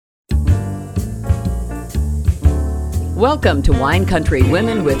Welcome to Wine Country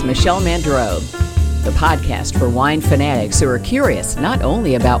Women with Michelle Mandreau, the podcast for wine fanatics who are curious not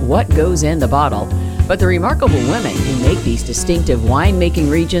only about what goes in the bottle, but the remarkable women who make these distinctive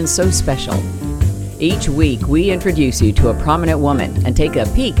winemaking regions so special. Each week, we introduce you to a prominent woman and take a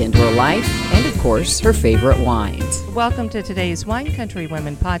peek into her life and, of course, her favorite wines. Welcome to today's Wine Country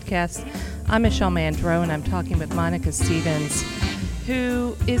Women podcast. I'm Michelle Mandreau, and I'm talking with Monica Stevens,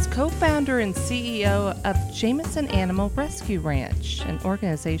 who is co-founder and CEO of Jameson Animal Rescue Ranch, an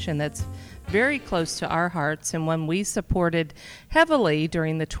organization that's very close to our hearts and one we supported heavily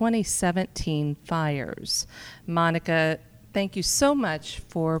during the 2017 fires. Monica, thank you so much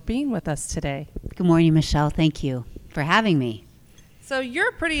for being with us today. Good morning, Michelle. Thank you for having me. So you're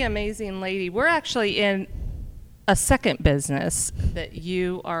a pretty amazing lady. We're actually in a second business that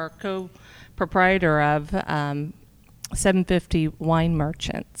you are co-proprietor of, 750 Wine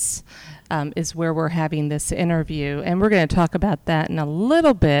Merchants is where we're having this interview, and we're going to talk about that in a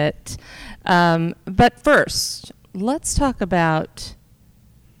little bit. But first, let's talk about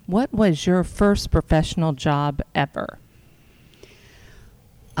what was your first professional job ever?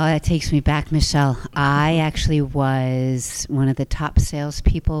 Oh, that takes me back, Michelle. I actually was one of the top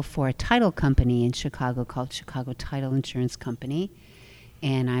salespeople for a title company in Chicago called Chicago Title Insurance Company.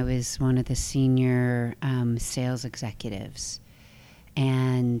 And I was one of the senior sales executives.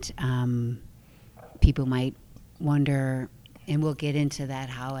 And people might wonder, and we'll get into that,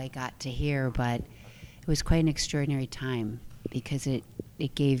 how I got to here, but it was quite an extraordinary time because it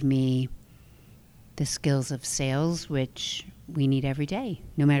gave me the skills of sales, which we need every day,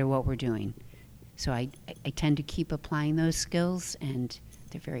 no matter what we're doing. So I tend to keep applying those skills, and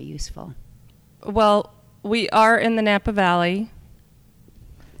they're very useful. Well, we are in the Napa Valley.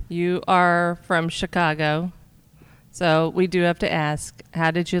 You are from Chicago, so we do have to ask, how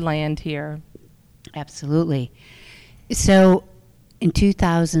did you land here? Absolutely. So in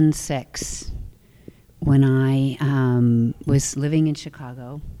 2006, when I was living in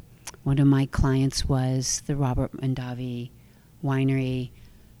Chicago, one of my clients was the Robert Mondavi Winery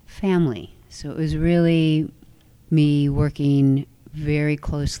family. So it was really me working very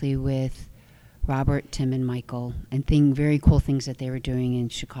closely with Robert, Tim, and Michael, and very cool things that they were doing in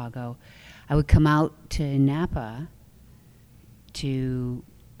Chicago. I would come out to Napa to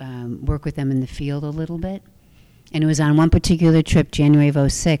work with them in the field a little bit. And it was on one particular trip, January of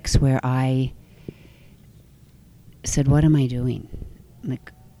 2006, where I said, what am I doing?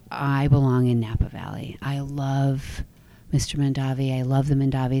 Like, I belong in Napa Valley. I love Mr. Mondavi. I love the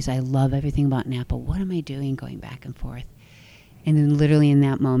Mondavis. I love everything about Napa. What am I doing going back and forth? And then literally in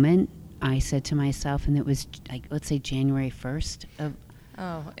that moment, I said to myself, and it was, like, let's say January 1st of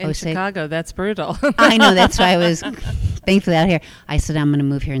in Chicago, that's brutal. I know, that's why I was thankfully out here. I said, I'm going to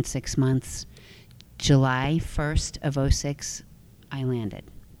move here in 6 months. July 1st of 2006, I landed.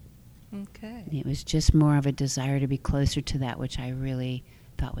 Okay. It was just more of a desire to be closer to that, which I really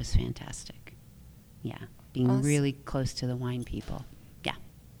thought was fantastic. Yeah, being awesome. Really close to the wine people. Yeah.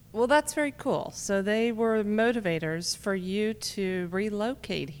 Well, that's very cool. So they were motivators for you to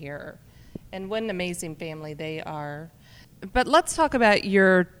relocate here. And what an amazing family they are. But let's talk about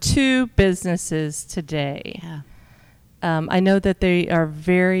your two businesses today. Yeah. I know that they are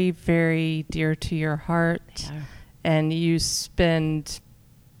very, very dear to your heart. They are. And you spend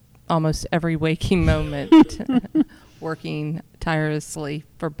almost every waking moment working tirelessly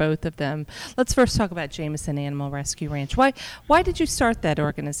for both of them. Let's first talk about Jameson Animal Rescue Ranch. Why did you start that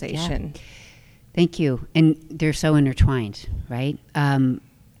organization? Yeah. Thank you. And they're so intertwined, right?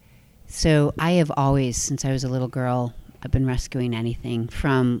 So I have always, since I was a little girl, I've been rescuing anything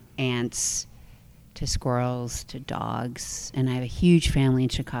from ants to squirrels to dogs. And I have a huge family in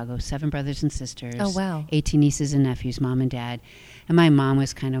Chicago, 7 brothers and sisters. Oh, wow. 18 nieces and nephews, mom and dad. And my mom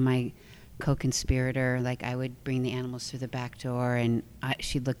was kind of my co-conspirator. Like, I would bring the animals through the back door, and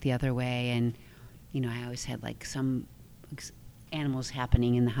she'd look the other way. And, you know, I always had, like, some animals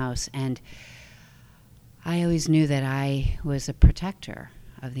happening in the house. And I always knew that I was a protector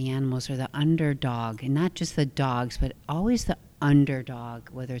of the animals, or the underdog, and not just the dogs, but always the underdog,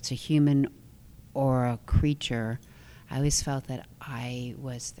 whether it's a human or a creature. I always felt that I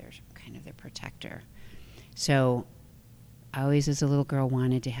was their protector. So I always, as a little girl,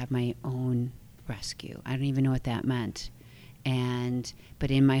 wanted to have my own rescue. I don't even know what that meant.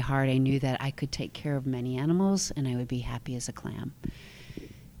 But in my heart, I knew that I could take care of many animals, and I would be happy as a clam.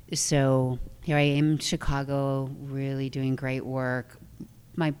 So here I am in Chicago, really doing great work.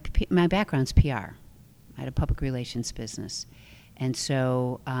 My background's PR. I had a public relations business. And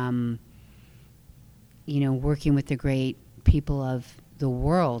so, working with the great people of the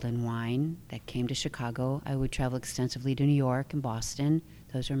world in wine that came to Chicago. I would travel extensively to New York and Boston.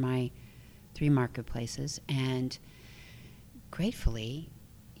 Those are my 3 marketplaces. And gratefully,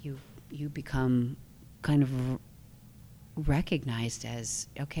 you become kind of recognized as,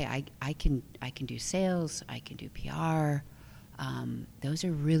 okay, I can do sales, I can do PR. Those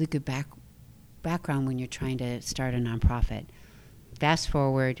are really good background when you're trying to start a nonprofit. Fast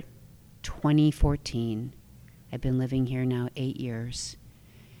forward 2014, I've been living here now 8 years,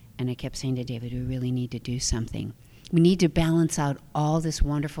 and I kept saying to David, we really need to do something. We need to balance out all this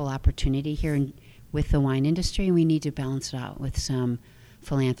wonderful opportunity here with the wine industry, and we need to balance it out with some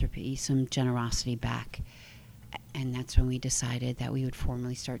philanthropy, some generosity back. And that's when we decided that we would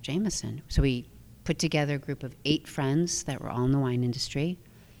formally start Jameson. So we put together a group of 8 friends that were all in the wine industry,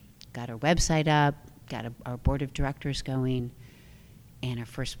 got our website up, got our board of directors going, and our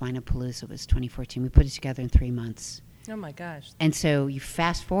first Wine-A-Palooza was 2014. We put it together in 3 months. Oh my gosh. And so you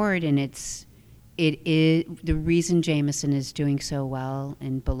fast forward, and it is the reason Jameson is doing so well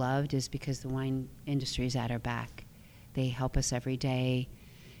and beloved is because the wine industry is at our back. They help us every day.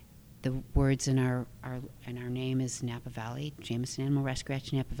 The words in our name is Napa Valley, Jameson Animal Rescue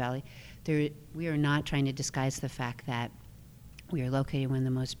Action Napa Valley. We are not trying to disguise the fact that we are located in one of the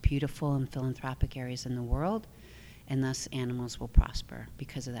most beautiful and philanthropic areas in the world, and thus animals will prosper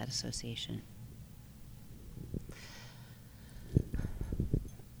because of that association.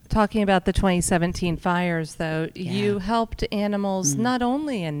 Talking about the 2017 fires, though, you helped animals not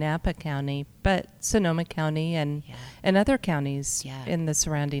only in Napa County, but Sonoma County and other counties in the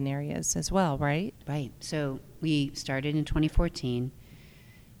surrounding areas as well, right? Right. So we started in 2014.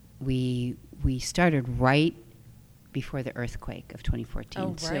 We started right before the earthquake of 2014. Oh,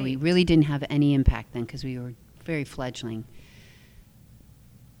 right. So we really didn't have any impact then because we were very fledgling.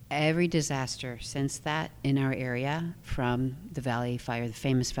 Every disaster since that in our area, from the Valley Fire, the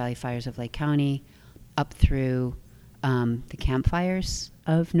famous Valley Fires of Lake County, up through the campfires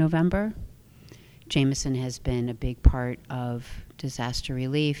of November, Jameson has been a big part of disaster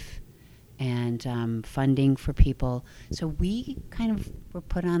relief and funding for people. So we kind of were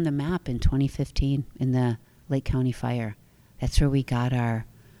put on the map in 2015 in the Lake County fire. That's where we got our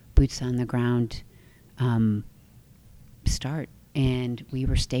boots on the ground start. And we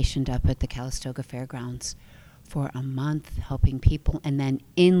were stationed up at the Calistoga Fairgrounds for a month helping people, and then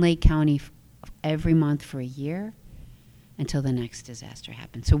in Lake County every month for a year until the next disaster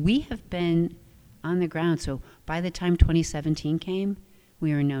happened. So we have been on the ground. So by the time 2017 came,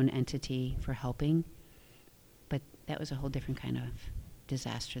 we were a known entity for helping, but that was a whole different kind of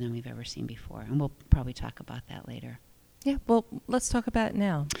disaster than we've ever seen before, and we'll probably talk about that later. Yeah, well, let's talk about it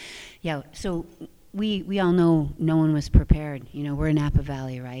now. Yeah, so we all know no one was prepared. You know, we're in Napa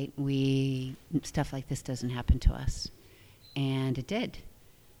Valley, right? Stuff like this doesn't happen to us. And it did.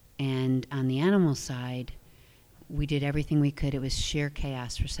 And on the animal side, we did everything we could. It was sheer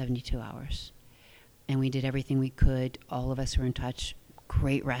chaos for 72 hours. And we did everything we could. All of us were in touch.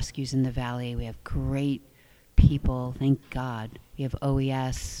 Great rescues in the valley. We have great people, thank God. We have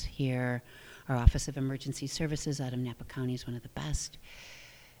OES here. Our Office of Emergency Services out of Napa County is one of the best.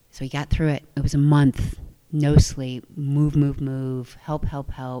 So we got through it. It was a month, no sleep, move, help.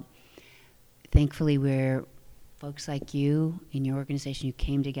 Thankfully, we're folks like you in your organization. You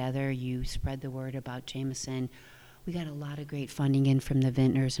came together, you spread the word about Jameson. We got a lot of great funding in from the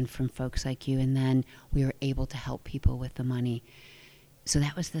vintners and from folks like you, and then we were able to help people with the money. So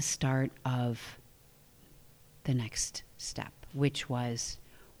that was the start of the next step, which was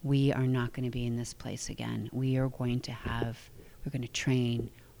we are not going to be in this place again. We're going to train,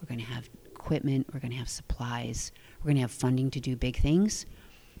 we're going to have equipment, we're going to have supplies, we're going to have funding to do big things.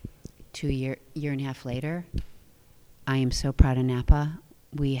 2 year and a half later, I am so proud of Napa.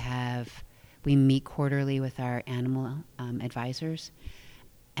 We meet quarterly with our animal advisors,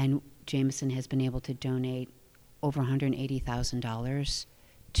 and Jameson has been able to donate over $180,000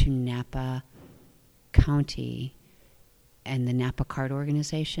 to Napa County and the Napa Card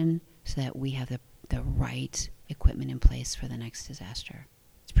Organization so that we have the right equipment in place for the next disaster.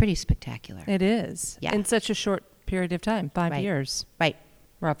 It's pretty spectacular. It is. Yeah. In such a short period of time, 5 years. Right.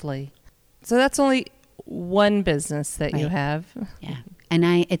 Roughly. So that's only one business that you have. Yeah. And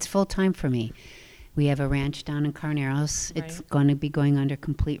it's full time for me. We have a ranch down in Carneros. It's going to be going under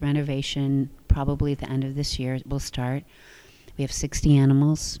complete renovation probably at the end of this year. We'll start. We have 60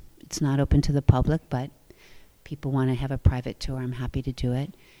 animals. It's not open to the public, but people want to have a private tour. I'm happy to do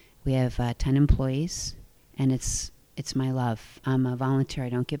it. We have 10 employees, and it's my love. I'm a volunteer. I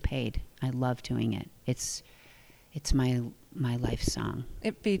don't get paid. I love doing it. It's my life song.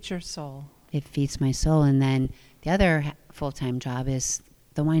 It feeds your soul. It feeds my soul. And then The other full-time job is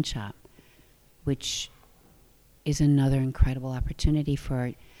the wine shop, which is another incredible opportunity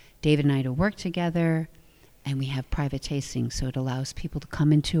for David and I to work together, and we have private tasting, so it allows people to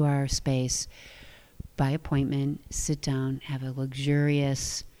come into our space by appointment, sit down, have a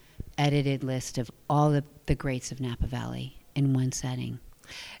luxurious edited list of all the greats of Napa Valley in one setting.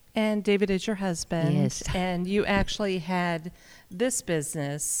 And David is your husband. Yes. And you actually had this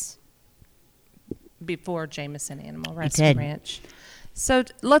business before Jameson Animal Rescue did. Ranch. So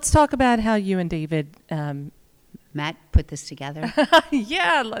let's talk about how you and David Matt put this together.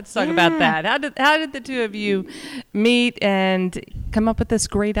 yeah, let's talk about that. How did the two of you meet and come up with this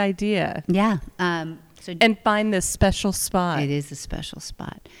great idea Yeah. and find this special spot? It is a special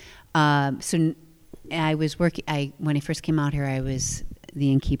spot. So I was working. When I first came out here, I was the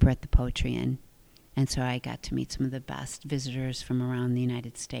innkeeper at the Poetry Inn, and so I got to meet some of the best visitors from around the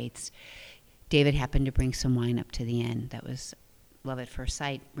United States. David happened to bring some wine up to the inn. That was love at first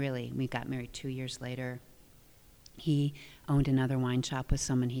sight, really. We got married 2 years later. He owned another wine shop with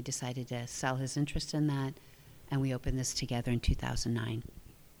someone. He decided to sell his interest in that, and we opened this together in 2009.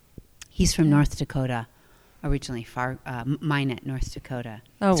 He's from North Dakota, originally, Minot, North Dakota.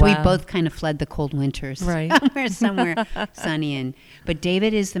 Oh, so wow. we both kind of fled the cold winters. Right. somewhere sunny. But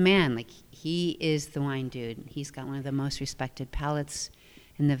David is the man. Like, he is the wine dude. He's got one of the most respected palates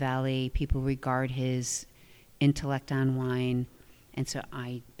in the valley. People regard his intellect on wine. And so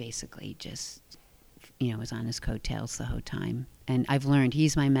I basically just, was on his coattails the whole time. And I've learned,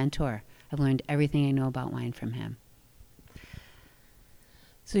 he's my mentor. I've learned everything I know about wine from him.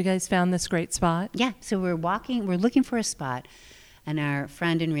 So you guys found this great spot? Yeah, so we're looking for a spot, and our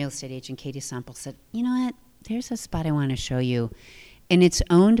friend and real estate agent, Katie Sample, said, you know what, there's a spot I want to show you. And it's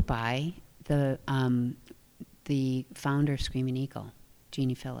owned by the founder of Screaming Eagle,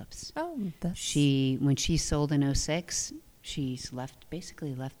 Jeannie Phillips. Oh, that's... When she sold in 2006, she's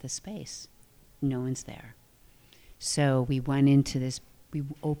basically left the space. No one's there. So we went into this, we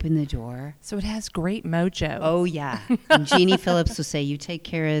opened the door. So it has great mojo. Oh, yeah. And Jeannie Phillips will say, you take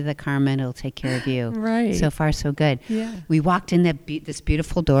care of the Carmen, it'll take care of you. Right. So far, so good. Yeah. We walked in this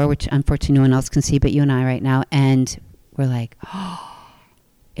beautiful door, which unfortunately no one else can see but you and I right now, and we're like, oh,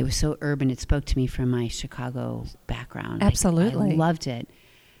 it was so urban. It spoke to me from my Chicago background. Absolutely. I loved it.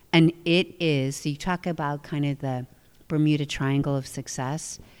 And it is, you talk about kind of the Bermuda Triangle of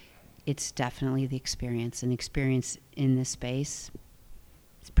success. It's definitely the experience. An experience in this space.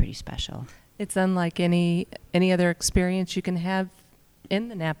 It's pretty special. It's unlike any other experience you can have in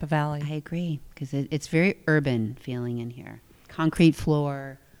the Napa Valley. I agree, because it's very urban feeling in here. Concrete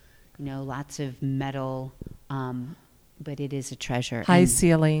floor, lots of metal, but it is a treasure. High And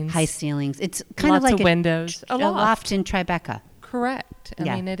ceilings. High ceilings. It's kind lots of like of windows. a loft in Tribeca. Correct. I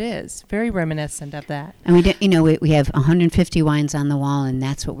Yeah. mean, it is very reminiscent of that. And we have 150 wines on the wall, and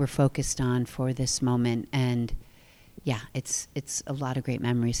that's what we're focused on for this moment. And yeah, it's a lot of great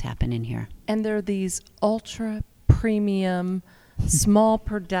memories happen in here. And there are these ultra premium, small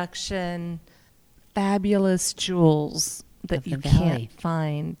production, fabulous jewels that Of the you valley. can't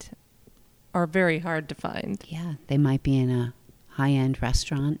find, or very hard to find. Yeah, they might be in a high-end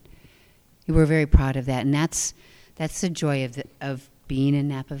restaurant. We're very proud of that, and that's the joy of being in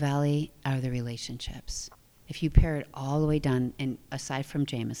Napa Valley are the relationships. If you pare it all the way down, and aside from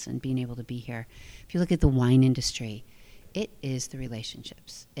Jameson being able to be here, if you look at the wine industry, it is the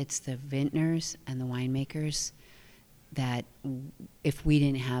relationships. It's the vintners and the winemakers that if we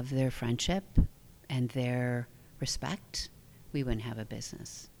didn't have their friendship and their respect, we wouldn't have a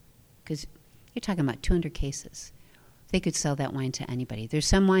business. Because you're talking about 200 cases. They could sell that wine to anybody. There's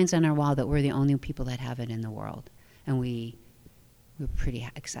some wines on our wall that we're the only people that have it in the world. And we're pretty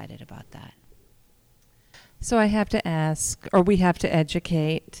excited about that. So I have to ask, or we have to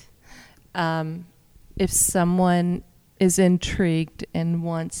educate, if someone is intrigued and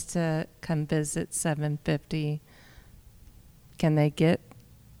wants to come visit 750, can they get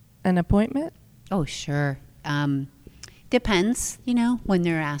an appointment? Oh, sure. Depends, when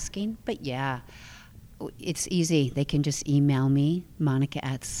they're asking. But yeah, it's easy. They can just email me, Monica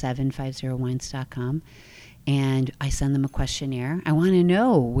at 750wines.com. And I send them a questionnaire. I want to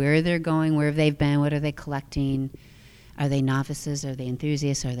know where they're going, where they've been, what are they collecting. Are they novices? Are they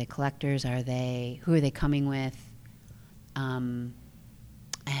enthusiasts? Are they collectors? Who are they coming with? And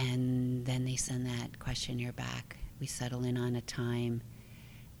then they send that questionnaire back. We settle in on a time.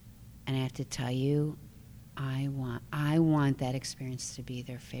 And I have to tell you, I want that experience to be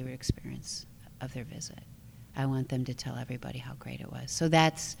their favorite experience of their visit. I want them to tell everybody how great it was. So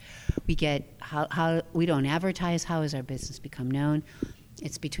we get how we don't advertise. How has our business become known?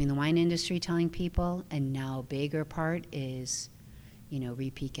 It's between the wine industry telling people, and now a bigger part is,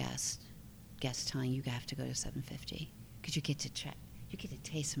 repeat guests telling you have to go to 750 because you get to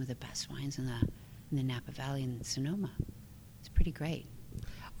taste some of the best wines in the Napa Valley and Sonoma. It's pretty great.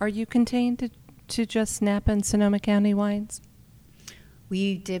 Are you contained to just Napa and Sonoma County wines?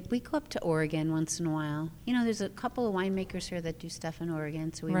 We go up to Oregon once in a while. There's a couple of winemakers here that do stuff in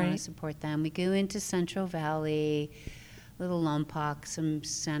Oregon, so we want to support them. We go into Central Valley, Little Lompoc, some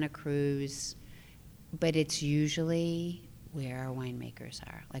Santa Cruz, but it's usually where our winemakers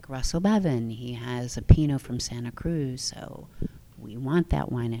are. Like Russell Bevan, he has a Pinot from Santa Cruz, so we want that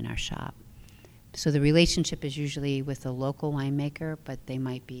wine in our shop. So the relationship is usually with a local winemaker, but they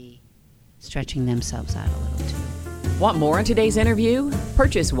might be stretching themselves out a little too. Want more on today's interview?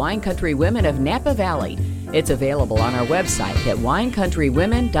 Purchase Wine Country Women of Napa Valley. It's available on our website at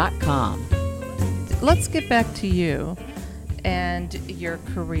winecountrywomen.com. Let's get back to you and your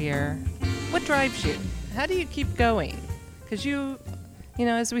career. What drives you? How do you keep going? Because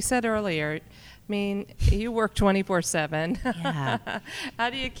as we said earlier, you work 24/7. Yeah. How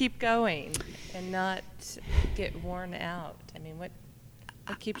do you keep going and not get worn out?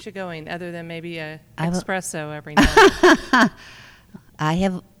 What keeps you going other than maybe a espresso every night? I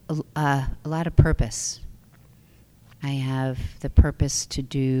have a lot of purpose. I have the purpose to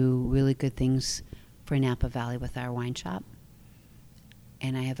do really good things for Napa Valley with our wine shop.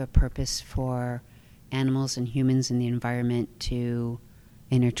 And I have a purpose for animals and humans and the environment to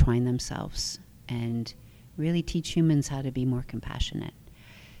intertwine themselves and really teach humans how to be more compassionate.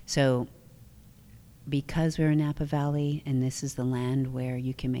 So because we're in Napa Valley and this is the land where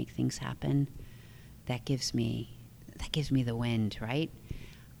you can make things happen, that gives me the wind, right?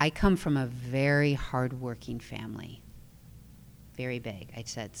 I come from a very hardworking family, very big. I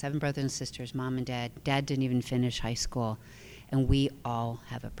said 7 brothers and sisters, mom and dad. Dad didn't even finish high school, and we all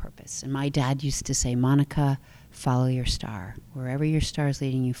have a purpose. And my dad used to say, Monica, follow your star. Wherever your star is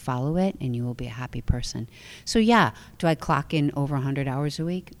leading you, follow it, and you will be a happy person. So yeah, do I clock in over 100 hours a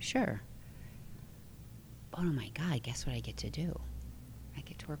week? Sure. Oh my God, guess what I get to do? I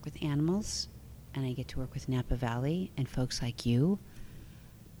get to work with animals, and I get to work with Napa Valley and folks like you.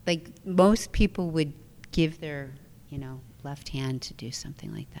 Like most people would give their, left hand to do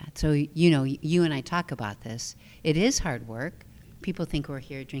something like that. So, you and I talk about this. It is hard work. People think we're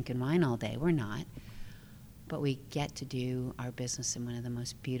here drinking wine all day. We're not. But we get to do our business in one of the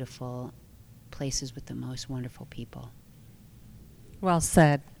most beautiful places with the most wonderful people. Well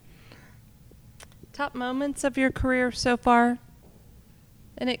said. Top moments of your career so far?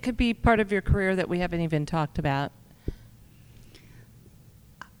 And it could be part of your career that we haven't even talked about.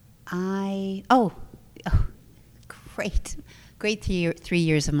 Great 3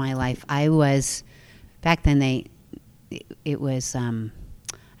 years of my life. I was, back then I was the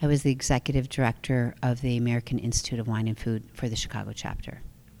executive director of the American Institute of Wine and Food for the Chicago chapter.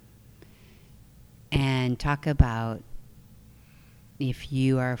 And talk about if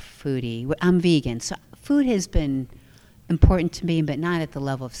you are a foodie. I'm vegan, so food has been important to me, but not at the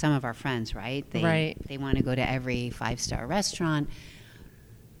level of some of our friends, right? They want to go to every 5-star restaurant.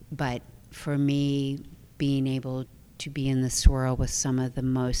 But for me, being able to be in the swirl with some of the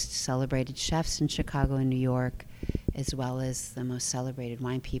most celebrated chefs in Chicago and New York, as well as the most celebrated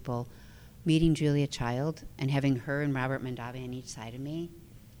wine people, meeting Julia Child and having her and Robert Mondavi on each side of me,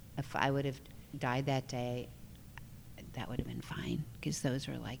 if I would have died that day, that would have been fine, because those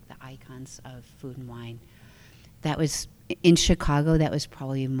were like the icons of food and wine. That was, in Chicago, that was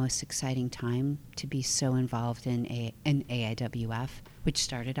probably the most exciting time to be so involved in AIWF, which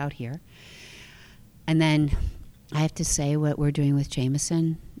started out here. And then I have to say what we're doing with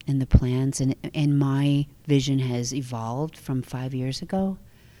Jameson and the plans, and my vision has evolved from 5 years ago.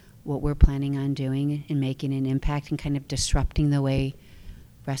 What we're planning on doing and making an impact and kind of disrupting the way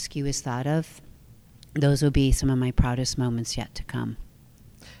rescue is thought of, those will be some of my proudest moments yet to come.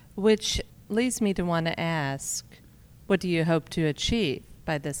 Which leads me to want to ask, what do you hope to achieve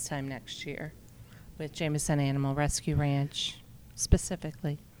by this time next year with Jameson Animal Rescue Ranch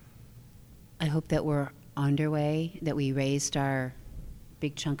specifically? I hope that we're underway, that we raised our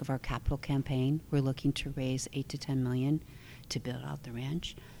big chunk of our capital campaign. We're looking to raise $8 to $10 million to build out the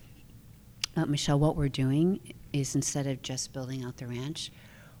ranch. Michelle, what we're doing is, instead of just building out the ranch,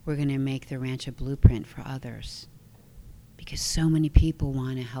 we're going to make the ranch a blueprint for others. Because so many people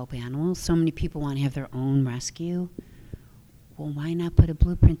want to help animals, so many people want to have their own rescue. Well, why not put a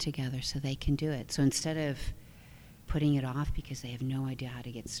blueprint together so they can do it? So instead of putting it off because they have no idea how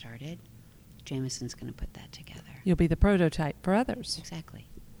to get started, Jameson's going to put that together. You'll be the prototype for others. Exactly.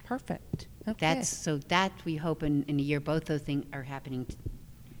 Perfect. Okay. That we hope in a year, both those things are happening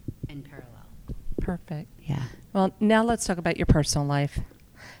And parallel. Perfect. Yeah. Well, now let's talk about your personal life.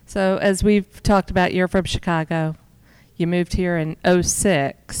 So as we've talked about, you're from Chicago. You moved here in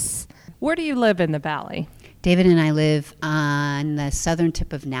 '06. Where do you live in the Valley? David and I live on the southern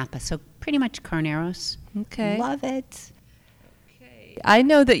tip of Napa, so pretty much Carneros. Okay. Love it. I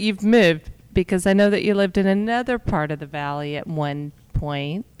know that you've moved because I know that you lived in another part of the Valley at one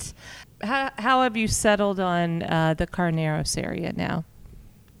point. How have you settled on the Carneros area now?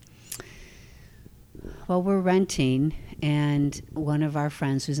 Well, we're renting, and one of our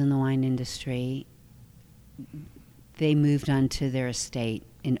friends who's in the wine industry, they moved onto their estate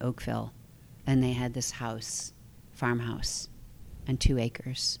in Oakville, and they had this farmhouse, on 2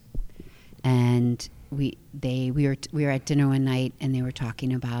 acres. And we were at dinner one night, and they were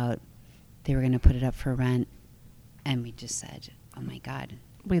talking about they were going to put it up for rent, and we just said, "Oh my God,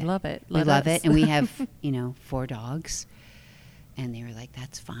 We love it. we love it!" And we have 4 dogs, and they were like,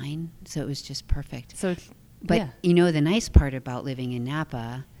 "That's fine." So it was just perfect. So, But yeah. the nice part about living in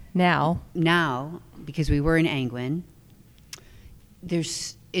Napa now, because we were in Angwin,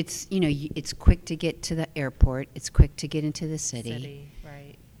 it's quick to get to the airport. It's quick to get into the city.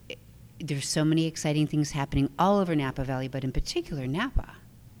 right? There's so many exciting things happening all over Napa Valley, but in particular Napa.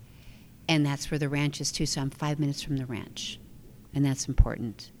 And that's where the ranch is too. So I'm 5 minutes from the ranch, and that's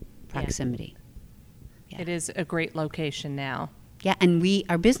important. Proximity. Yeah. It is a great location now. Yeah, and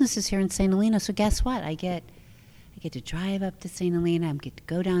our business is here in St. Helena, so guess what? I get to drive up to St. Helena. I get to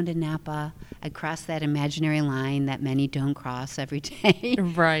go down to Napa. I cross that imaginary line that many don't cross every day.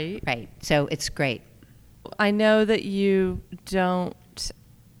 Right. Right. So it's great. I know that you don't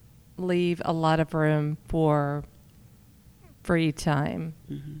leave a lot of room for free time,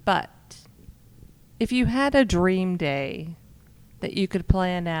 but if you had a dream day that you could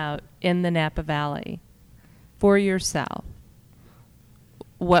plan out in the Napa Valley for yourself,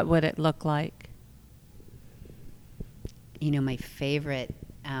 what would it look like? My favorite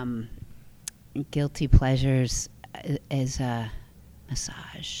guilty pleasures is a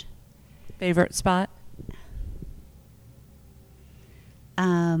massage. Favorite spot?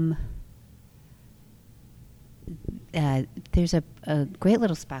 There's a great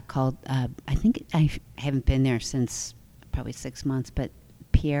little spot called, I think I haven't been there since probably 6 months, but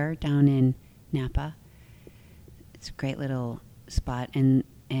Pierre down in Napa. It's a great little spot, and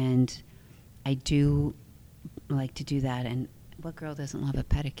I do like to do that. And what girl doesn't love a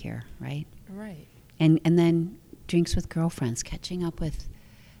pedicure, right? Right. And then drinks with girlfriends, catching up with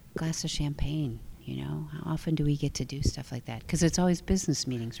a glass of champagne. How often do we get to do stuff like that? Because it's always business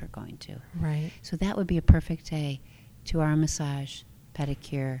meetings we're going to. Right. So that would be a perfect day. 2-hour massage,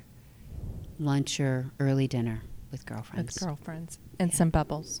 pedicure, lunch or early dinner with girlfriends. And some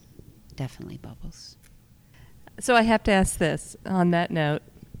bubbles. Definitely bubbles. So I have to ask this on that note.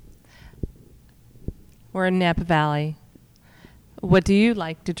 We're in Napa Valley. What do you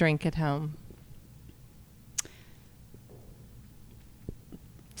like to drink at home?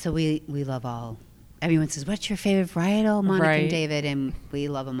 So we love all. Everyone says, "What's your favorite varietal?" Monica Right. and David, and we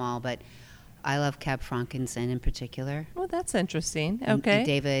love them all. But I love Cab Frankenstein in particular. Well, that's interesting. And Okay.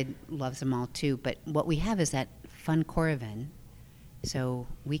 David loves them all too. But what we have is that fun Coravin, so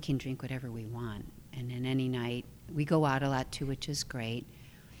we can drink whatever we want. And then any night, we go out a lot too, which is great.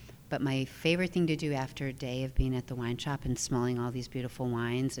 But my favorite thing to do after a day of being at the wine shop and smelling all these beautiful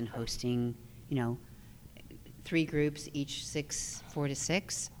wines and hosting, 3 groups, each 4 to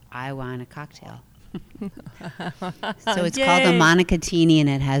 6, I want a cocktail. So it's called the Yay. Monicatini, and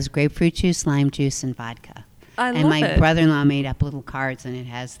it has grapefruit juice, lime juice, and vodka. I And love my it. brother-in-law made up little cards, and it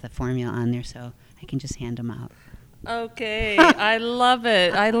has the formula on there, so I can just hand them out. Okay. I love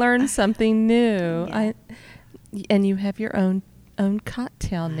it. I learned something new. Yeah. And you have your own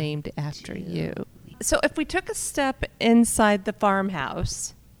cocktail named after you. So if we took a step inside the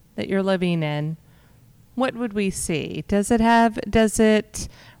farmhouse that you're living in, what would we see? Does it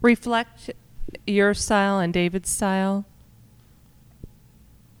reflect your style and David's style?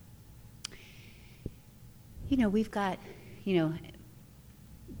 We've got,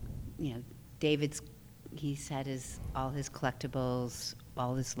 David's, he's had all his collectibles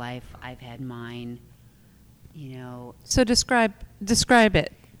all his life. I've had mine, So describe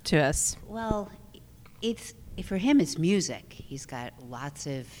it to us. Well, for him, it's music. He's got lots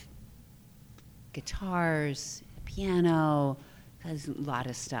of guitars, piano, has a lot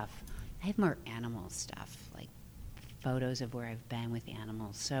of stuff. I have more animal stuff, like photos of where I've been with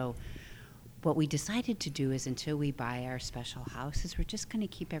animals. So what we decided to do is, until we buy our special house, is we're just going to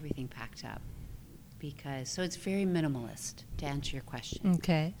keep everything packed up. So it's very minimalist, to answer your question.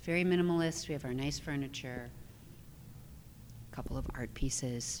 Okay. Very minimalist. We have our nice furniture, a couple of art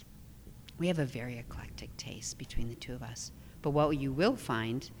pieces, We have a very eclectic taste between the two of us. But what you will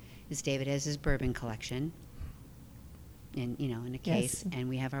find is David has his bourbon collection, in a case, and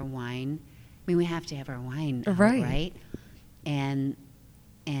we have our wine. I mean, we have to have our wine, right? And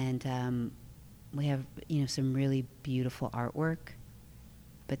we have some really beautiful artwork,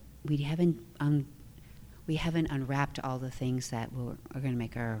 but we haven't unwrapped all the things that are going to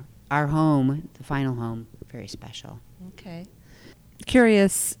make our home, the final home, very special. Okay.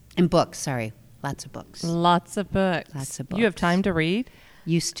 Curious. And books, sorry. Lots of books. Lots of books. You have time to read?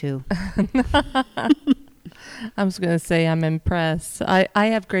 Used to. I was going to say I'm impressed. I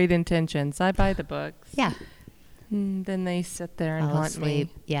have great intentions. I buy the books. Yeah. Then they sit there and haunt me.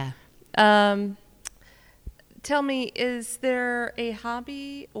 Yeah. Tell me, is there a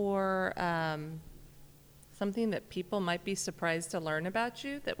hobby or something that people might be surprised to learn about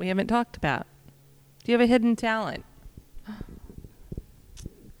you that we haven't talked about? Do you have a hidden talent?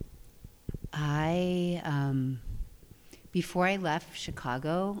 Before I left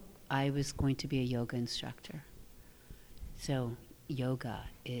Chicago, I was going to be a yoga instructor. So yoga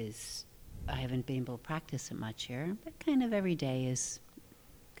I haven't been able to practice it much here, but kind of every day is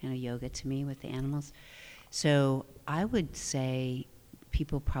kind of yoga to me with the animals. So I would say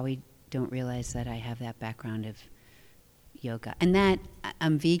people probably don't realize that I have that background of yoga. And that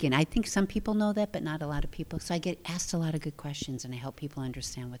I'm vegan. I think some people know that, but not a lot of people. So I get asked a lot of good questions, and I help people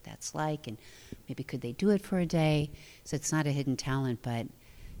understand what that's like, and maybe could they do it for a day. So it's not a hidden talent, but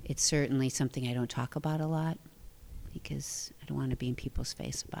it's certainly something I don't talk about a lot because I don't want to be in people's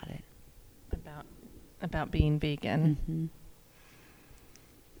face about it. About being vegan. Mm-hmm.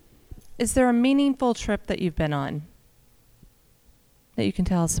 Is there a meaningful trip that you've been on that you can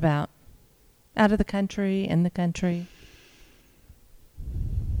tell us about? Out of the country, in the country?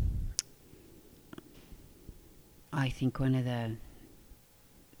 I think one of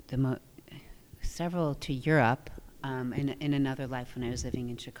several to Europe in another life when I was living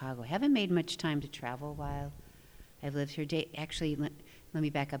in Chicago. I haven't made much time to travel while I've lived here. Actually, let me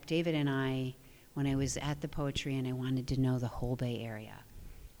back up. David and I, when I was at the Poetry and I wanted to know the whole Bay Area,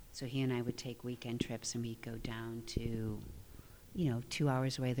 so he and I would take weekend trips and we'd go down to, 2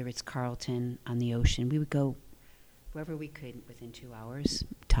 hours away. There was Carlton on the ocean. We would go wherever we could within 2 hours,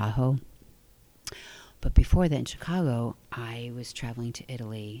 Tahoe. But before that in Chicago, I was traveling to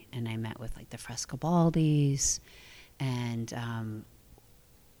Italy, and I met with the Frescobaldis, and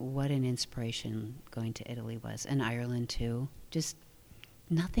what an inspiration going to Italy was, and Ireland too. Just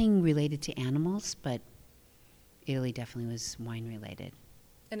nothing related to animals, but Italy definitely was wine related.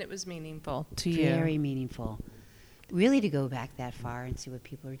 And it was meaningful to you. Very meaningful. Really to go back that far and see what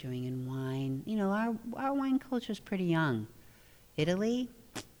people are doing in wine. Our wine culture is pretty young. Italy,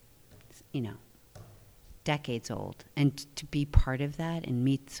 decades old, and to be part of that and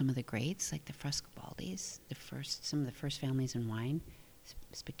meet some of the greats like the Frescobaldis, some of the first families in wine,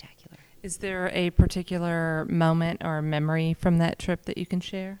 spectacular. Is there a particular moment or memory from that trip that you can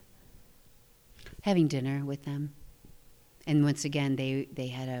share? Having dinner with them, and once again they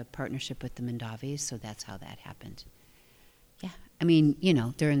had a partnership with the Mondavis, so that's how that happened. Yeah, I mean,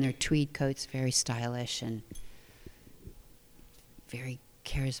 they're in their tweed coats, very stylish and very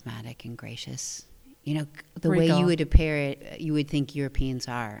charismatic and gracious. The way you would appear it, you would think Europeans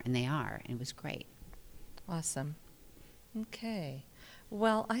are, and they are, and it was great. Awesome. Okay.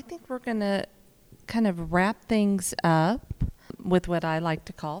 Well, I think we're going to kind of wrap things up with what I like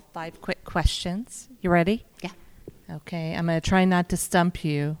to call 5 quick questions. You ready? Yeah. Okay. I'm going to try not to stump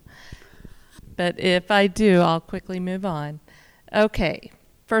you, but if I do, I'll quickly move on. Okay.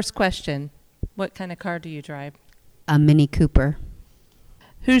 First question. What kind of car do you drive? A Mini Cooper.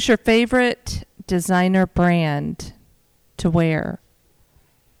 Who's your favorite designer brand to wear?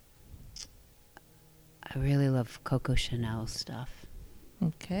 I really love Coco Chanel stuff.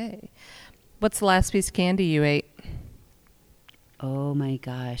 Okay. What's the last piece of candy you ate? Oh my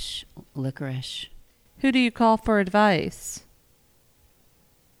gosh, licorice. Who do you call for advice?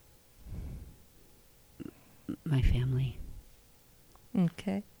 My family.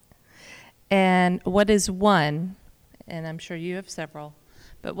 Okay. And what is one, and I'm sure you have several,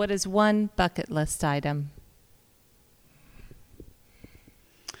 but what is one bucket list item?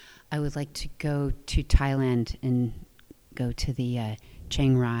 I would like to go to Thailand and go to the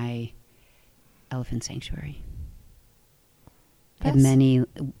Chiang Rai Elephant Sanctuary. I have many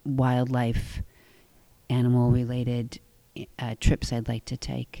wildlife, animal-related trips I'd like to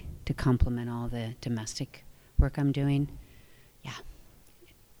take to complement all the domestic work I'm doing. Yeah.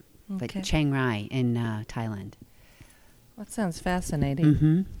 Okay. But Chiang Rai in Thailand. That sounds fascinating.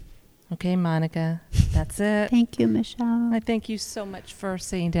 Mm-hmm. Okay, Monica, that's it. Thank you, Michelle. I thank you so much for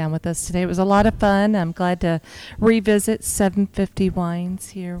sitting down with us today. It was a lot of fun. I'm glad to revisit 750 Wines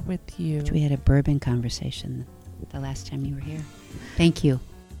here with you. We had a bourbon conversation the last time you were here. Thank you.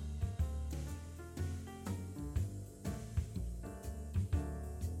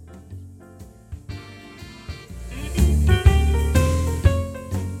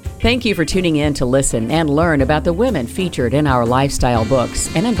 Thank you for tuning in to listen and learn about the women featured in our lifestyle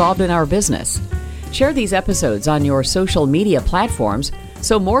books and involved in our business. Share these episodes on your social media platforms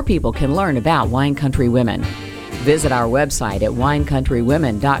so more people can learn about Wine Country Women. Visit our website at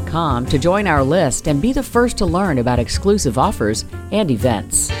winecountrywomen.com to join our list and be the first to learn about exclusive offers and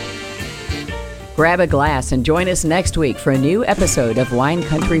events. Grab a glass and join us next week for a new episode of Wine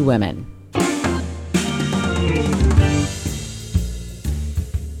Country Women.